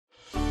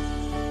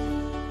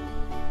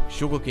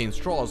Sugarcane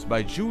straws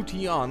by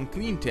JuTian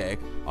Cleantech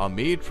are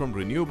made from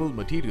renewable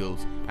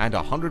materials and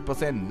are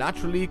 100%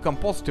 naturally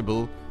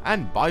compostable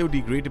and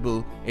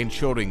biodegradable,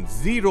 ensuring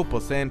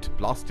 0%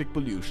 plastic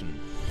pollution.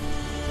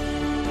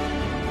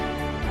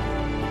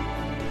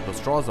 The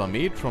straws are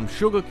made from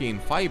sugarcane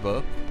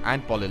fibre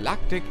and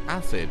polylactic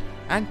acid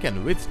and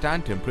can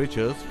withstand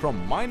temperatures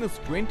from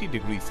 -20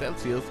 degrees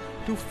Celsius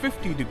to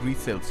 50 degrees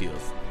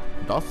Celsius,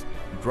 thus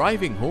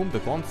driving home the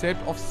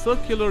concept of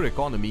circular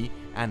economy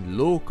and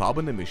low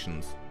carbon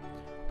emissions.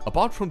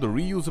 Apart from the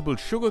reusable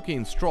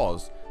sugarcane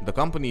straws, the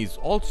company is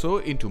also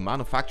into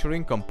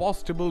manufacturing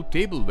compostable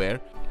tableware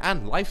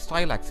and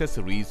lifestyle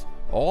accessories,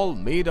 all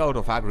made out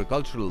of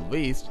agricultural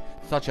waste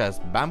such as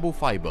bamboo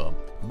fibre,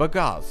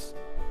 bagasse,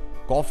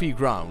 coffee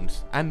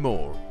grounds and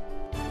more.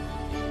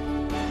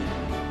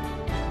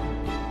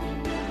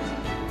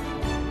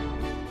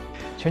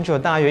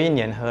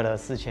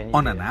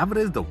 On an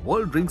average, the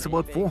world drinks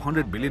about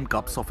 400 billion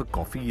cups of a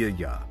coffee a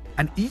year,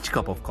 and each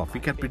cup of coffee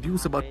can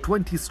produce about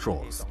 20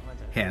 straws.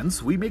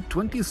 Hence, we make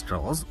 20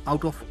 straws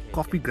out of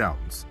coffee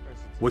grounds,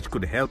 which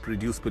could help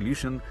reduce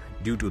pollution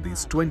due to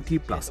these 20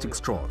 plastic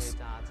straws.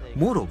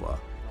 Moreover,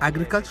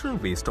 agricultural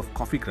waste of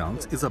coffee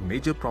grounds is a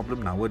major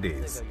problem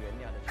nowadays,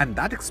 and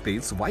that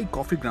explains why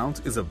coffee grounds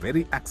is a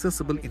very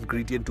accessible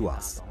ingredient to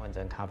us.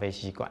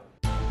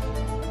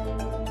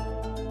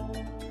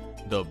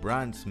 The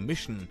brand's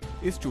mission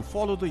is to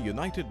follow the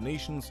United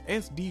Nations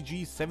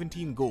SDG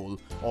 17 goal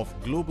of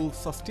global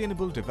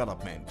sustainable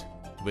development.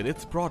 With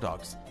its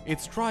products, it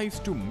strives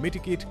to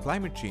mitigate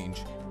climate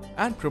change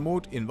and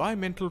promote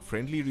environmental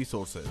friendly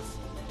resources.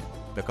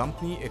 The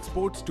company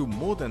exports to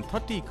more than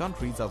 30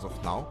 countries as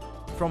of now,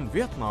 from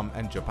Vietnam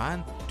and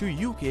Japan to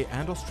UK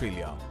and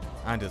Australia,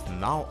 and is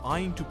now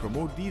eyeing to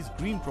promote these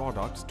green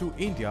products to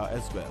India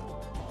as well.